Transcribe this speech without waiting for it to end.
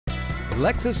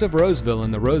Lexus of Roseville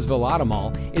in the Roseville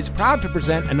Automall is proud to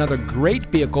present another great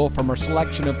vehicle from our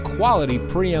selection of quality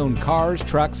pre-owned cars,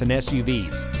 trucks, and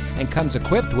SUVs, and comes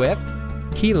equipped with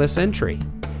keyless entry,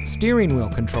 steering wheel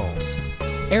controls,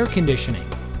 air conditioning,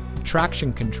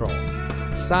 traction control,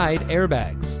 side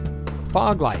airbags,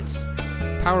 fog lights,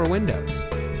 power windows,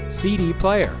 CD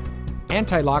player,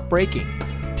 anti-lock braking,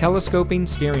 telescoping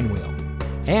steering wheel,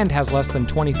 and has less than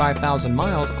 25,000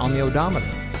 miles on the odometer.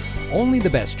 Only the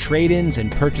best trade-ins and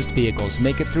purchased vehicles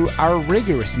make it through our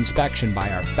rigorous inspection by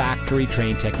our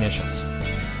factory-trained technicians.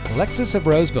 Lexus of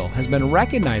Roseville has been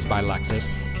recognized by Lexus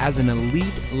as an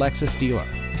elite Lexus dealer.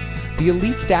 The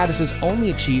elite status is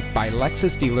only achieved by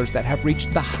Lexus dealers that have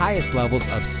reached the highest levels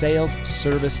of sales,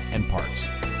 service, and parts.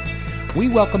 We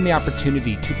welcome the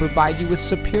opportunity to provide you with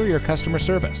superior customer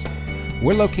service.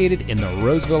 We're located in the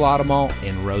Roseville Automall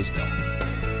in Roseville.